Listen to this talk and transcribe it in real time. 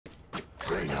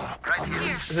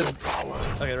Is it power?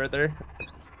 Okay, right there.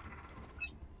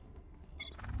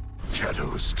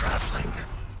 Shadows traveling.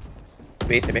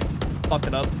 Wait, wait.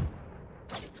 Fucking up.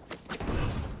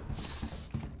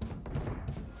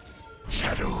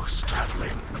 Shadows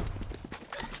traveling.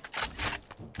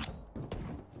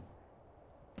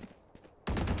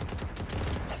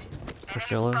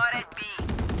 Push yellow.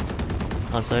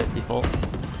 On site, default.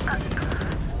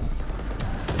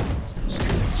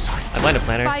 I blind a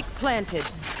planner. Spike planted.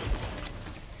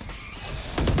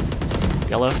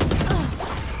 Yellow.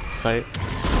 Site.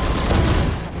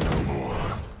 No more.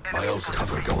 My ult's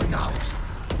cover going out.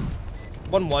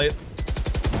 One white.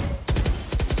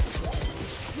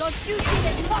 Your duty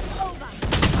is not over.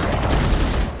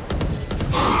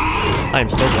 I am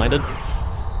so blinded.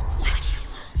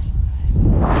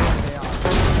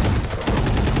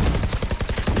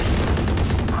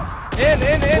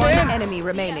 One enemy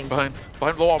remaining. Behind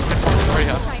the wall.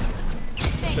 Right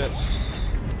here. Shit.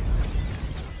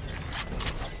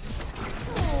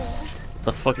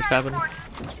 The fuck is happening?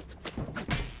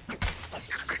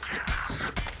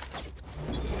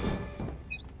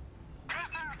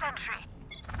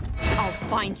 I'll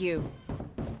find you.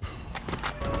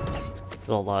 There's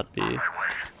a lot B.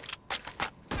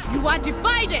 You are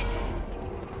divided.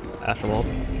 Astroworld.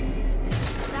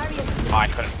 Oh, I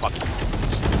couldn't fucking.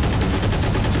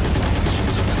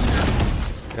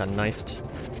 Got knifed.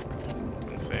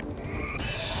 Let's see.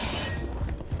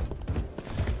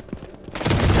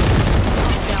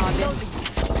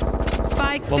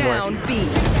 Spike One more. down B.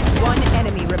 One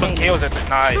enemy Those remaining. kills have been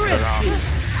nice.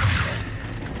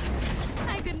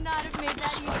 I could not have made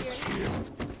that easier.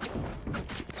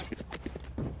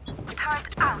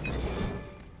 Turret out.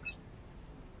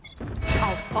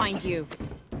 I'll find you.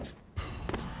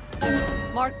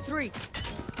 Mark 3.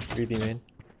 3B main.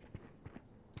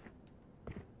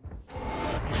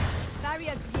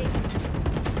 Barrier created.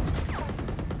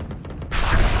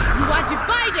 You are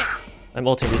divided. I'm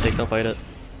ulting retake, don't fight it.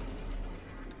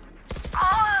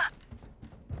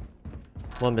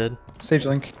 One mid. Sage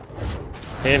link.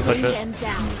 They didn't push Bring it. them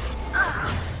down.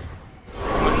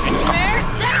 Where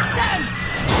Jackson?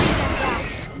 Bring them down.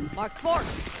 Mark 4.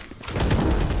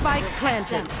 Spike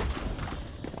planted.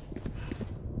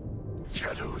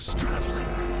 Shadows traveling.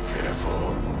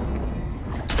 Careful.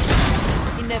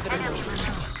 Inevitable.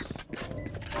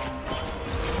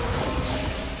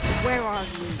 Where are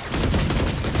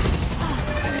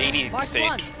you? 80 Mark Sage.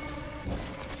 1.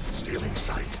 Stealing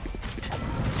sight.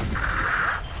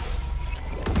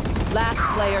 Last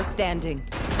player standing.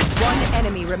 One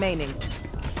enemy remaining.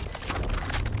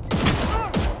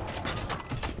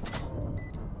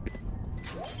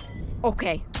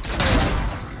 Okay.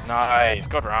 Nice.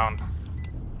 Good round.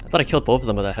 I thought I killed both of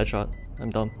them with that headshot.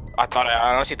 I'm dumb. I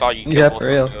honestly thought you killed Yeah, both for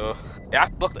of them real. too. Yeah,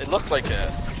 it looked like it.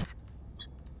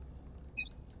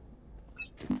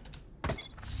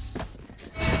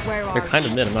 Where are They're kind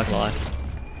of you? mid, I'm not gonna lie.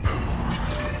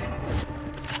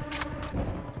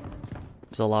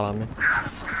 There's a lot on me.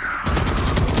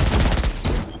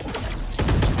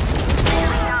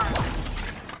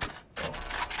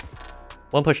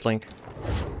 One push link.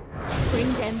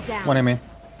 Bring them down. One enemy.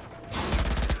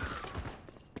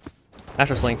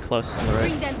 Astro's link, close, on the right.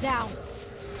 Bring them down.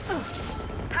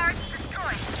 Turret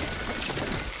destroyed.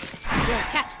 We'll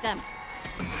catch them.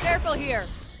 Careful here.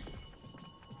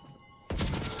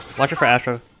 Watch it for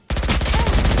Astro.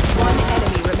 One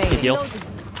enemy remaining. Heal.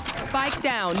 Spike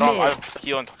down No, mid. I'm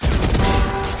healing.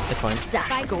 It's fine.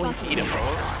 That's going Eat him, bro.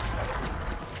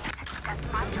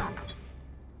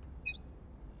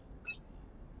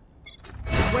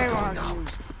 Where are you?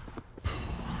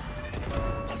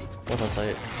 What's on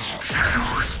site?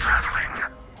 Shadows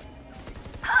traveling.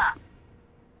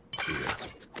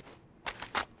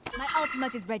 My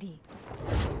ultimate is ready.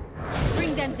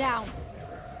 Bring them down.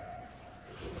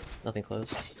 Nothing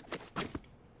close.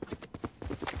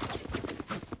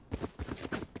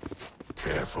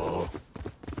 Careful.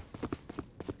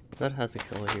 That has a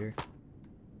kill here.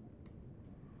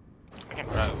 I can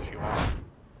res if you want.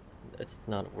 It's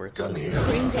not worth Gun it. here.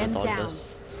 Bring I'm them gonna dodge down. this.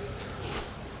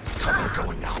 Cover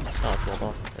going out. Oh, it's walled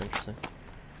off. Interesting.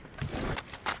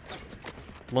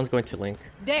 One's going to link.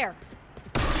 There.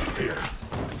 Here.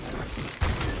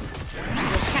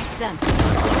 We'll catch them.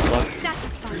 Fuck.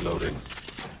 Satisfied. Reloading.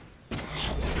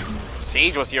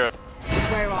 Sage was here.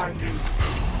 Where are you?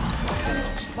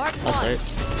 Mark On 1. site.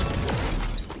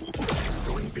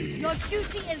 Going B. Your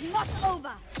duty is not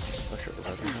over. Oh shit, we're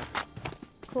that.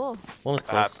 Cool. One was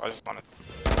I close. just wanted.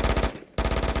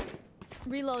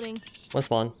 Reloading. One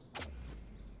spawn.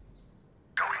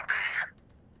 Going B.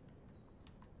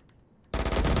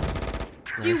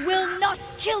 You will not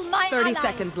kill my 30 ally.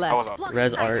 seconds I was left. up.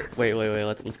 Res art. Wait.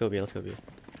 Let's go B. Let's go B.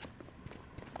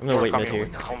 I'm gonna wait mid here.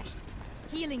 Going out.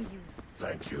 Healing you.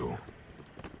 Thank you.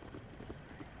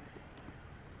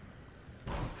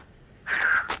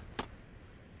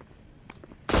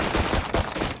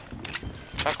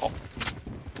 Check. Oh,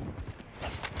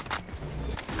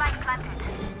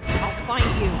 I'll find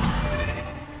you.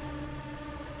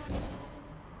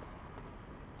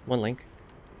 One link.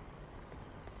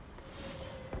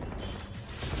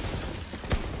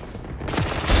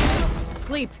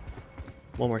 Sleep.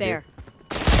 One more There.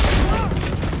 here.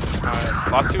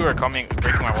 last two are coming,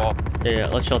 breaking my wall. Yeah.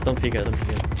 Let's chill. Don't peek it. Don't peek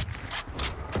it.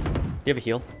 Do you have a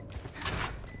heal?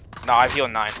 No, I heal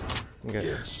 9. Okay.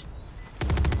 Yes.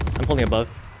 I'm holding above.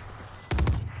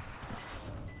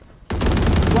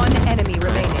 One enemy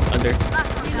remaining. Under.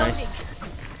 Reloading.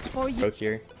 For you. Broke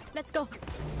here. Let's go.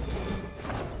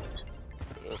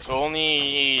 It's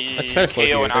only Let's try to slow KO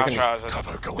here. and They're gonna- Astra.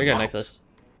 Cover They're going gonna out. next us.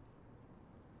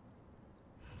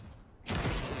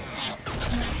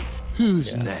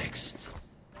 Who's Yeah. next?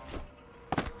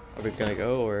 Are we gonna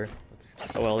go or?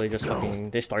 Oh well, they just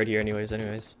they start here anyways.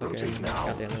 Okay. Rotate now.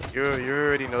 God damn it. You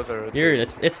already know the. Yuri,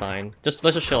 it's fine. Let's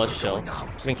just chill. Let's chill. Going out.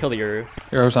 We can kill the Yuru.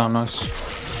 Heroes on us.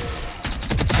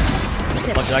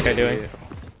 What's that guy doing?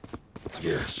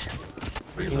 Yes.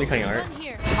 He's cutting art. Done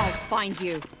here. I'll find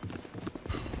you.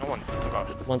 No one.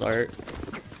 One's art.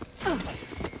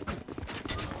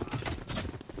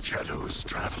 Shadows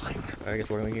traveling. I guess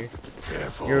we're going here.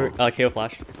 Careful. You're KO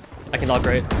flash. I can dog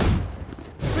right.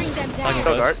 Bring them I down. can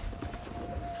close.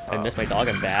 I missed my dog.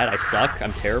 I'm bad. I suck.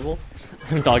 I'm terrible.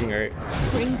 I'm dogging art.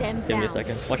 Bring them down. Give me a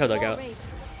second. Watch out dug out.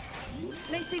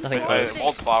 Placing Nothing sword. close.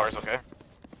 Old flowers, okay?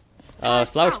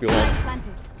 Flowers be wall.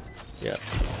 Planted. Yeah. I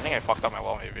think I fucked up my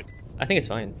wall, maybe. I think it's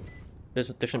fine. There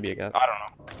shouldn't be a gap. I don't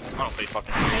know. I don't play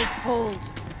fucking. Take hold.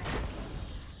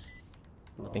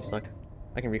 Nothing stuck.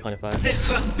 I can recon if I.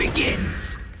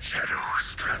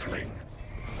 Shadows traveling.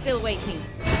 Still waiting.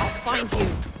 I'll find you.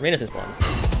 Reyna's in spawn.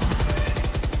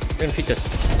 We're gonna peek this.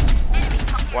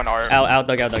 One art. Out,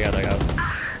 dug out. I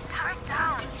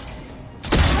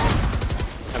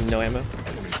have no ammo.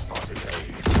 Enemy spotted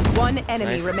A. One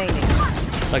enemy Nice. remaining.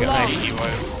 Dug out. Nice. He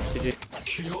was. GG.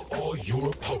 Kill all your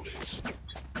opponents.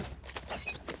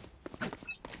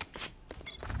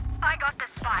 I got the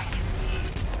spike.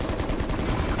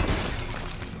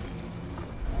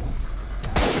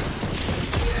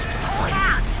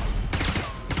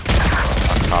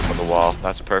 Top of the wall.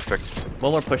 That's perfect.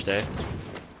 One more push there.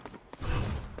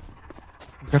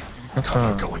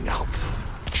 Cover going out.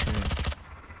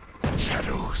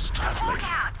 Shadows traveling.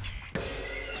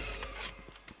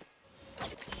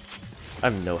 I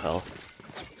have no health.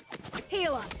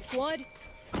 Heal up, squad.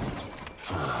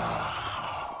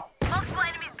 Multiple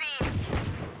enemies B.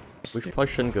 We probably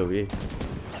shouldn't go B.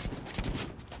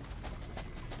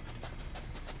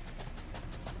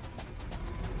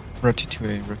 Rotate to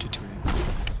A, rotate to A.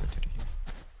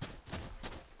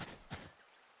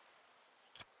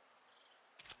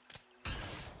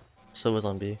 So was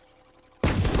on B.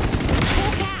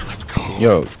 Let's go.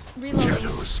 Yo, Reloading.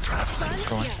 Shadows traveling.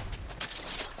 Go on.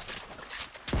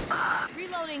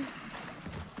 Reloading.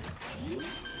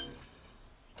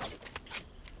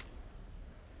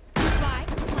 Spike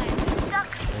planted.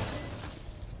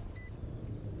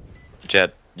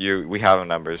 Jet, we have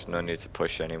numbers. No need to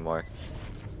push anymore.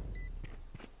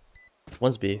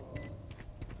 One's B.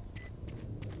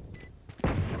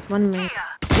 One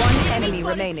enemy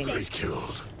remaining. They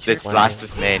killed. It's One last main.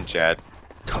 is main, Jet.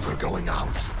 Cover going out.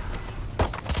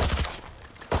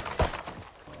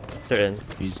 They're in.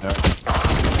 he's there.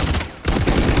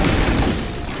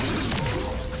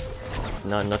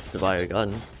 Not enough to buy a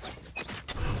gun.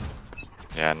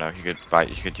 Yeah, no, you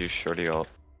could use shorty ult.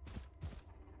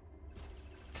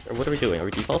 Or what are we doing? Are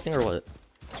we defaulting or what?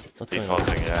 What's going on?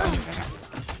 Defaulting, yeah.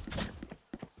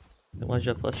 Why is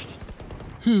Jet pushed?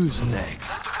 Who's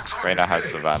next? Reyna has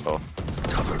the Vandal.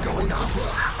 Cover going out.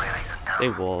 They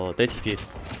wall. They TP'd.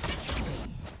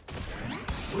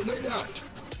 Grenade out.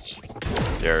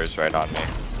 Yours right on me.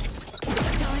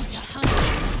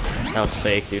 That was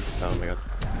fake, dude. Oh my god.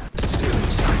 Stealing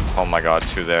sight. Oh my god,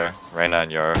 2 there. Reyna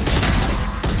and Yor.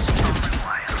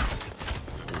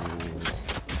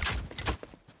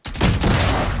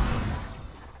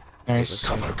 Nice.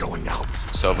 Cover going out.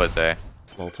 Sova's A.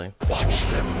 Molting. Watch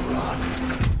them run.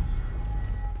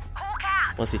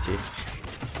 One CT.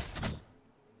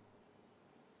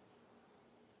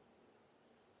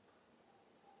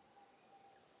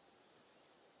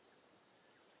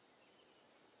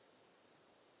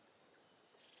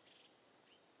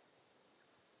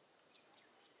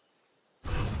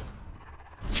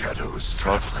 Shadows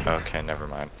traveling. Okay, never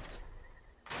mind.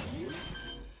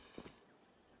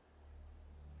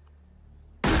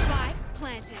 Spike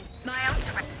planted. My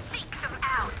ultimate seeks them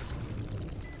out.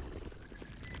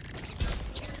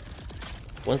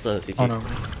 One's the CT. Oh no.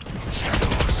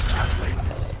 Shadows traveling.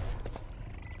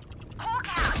 Hawk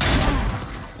out.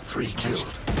 3 killed.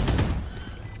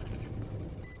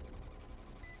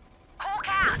 Hawk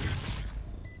out.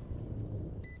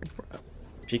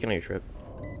 Peeking on your trip.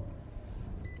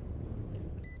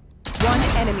 One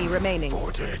enemy remaining.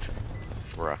 4 dead.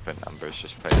 We're up in numbers,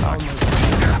 just play hockey.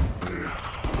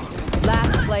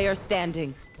 Last player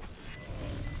standing.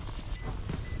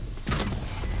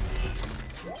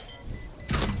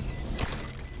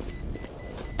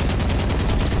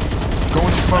 Go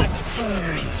and smoke.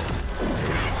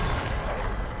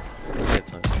 Right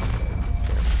time.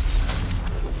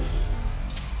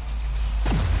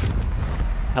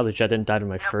 How the jet didn't die to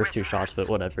my first 2 shots, but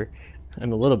whatever.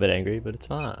 I'm a little bit angry, but it's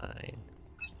fine.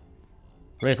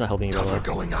 Ray's not helping you at all. Cover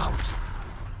going out.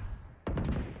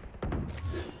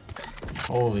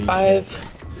 Holy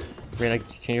 5. Rayna,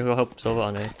 can you go help Silva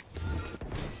on A?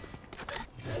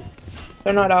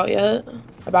 They're not out yet.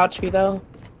 About to be though.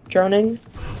 Droning.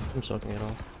 I'm soaking it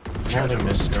all.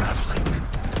 Shadows traveling.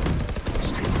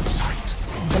 Stealing sight.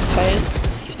 Inside.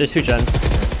 There's 2 gen.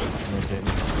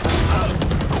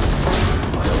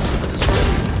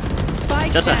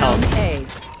 Spike Jet's at hell. down A.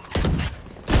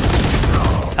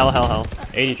 Hell.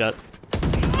 80 jet.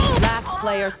 Last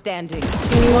player standing.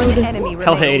 One enemy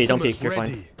Hell, remaining. 80, don't peek, you're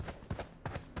fine.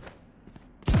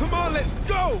 Come on, let's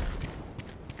go!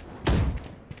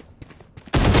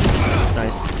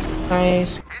 Nice.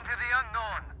 Nice. Into the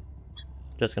unknown.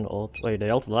 Just gonna ult. Wait, they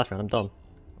ulted the last round, I'm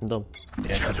dumb.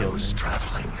 Shadows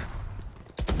traveling.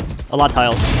 A lot of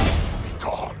tiles.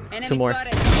 Gone. 2 more.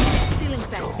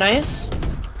 Nice.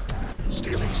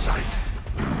 Stealing sight.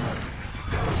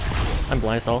 I'm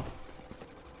blind stall.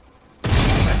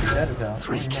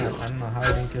 3 killed.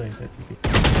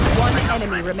 One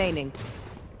enemy remaining.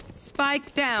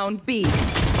 Spike down B.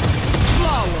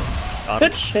 Flawless.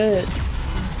 Good shit.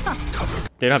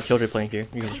 They don't have Killjoy playing here.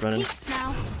 You can just run in. Peeks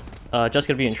now. Just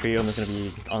gonna be in trio and there's gonna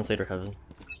be on site or heaven.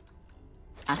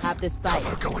 I have this bite.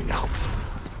 Cover going out.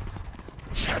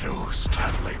 Shadows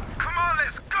traveling. Come on,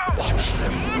 let's go! Watch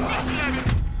them run.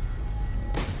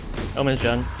 Omen's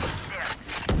gen.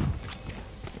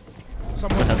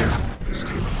 Someone heaven.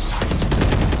 stealing sight.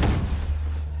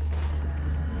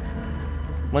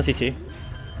 1 CT.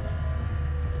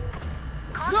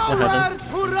 1 heaven.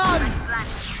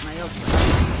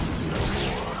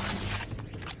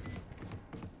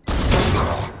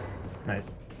 Right.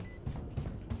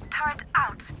 Turret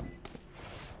out.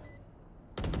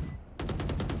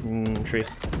 Tree.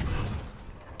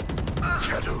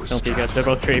 Shadows Don't peek it. They're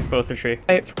both tree. Both are tree.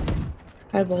 Right.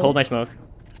 I will. Hold my smoke.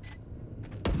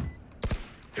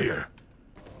 here.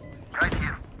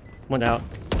 1 out.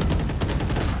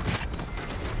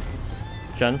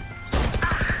 Gen.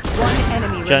 One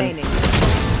enemy Jen. remaining.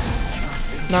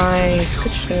 Nice.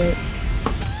 Good shit.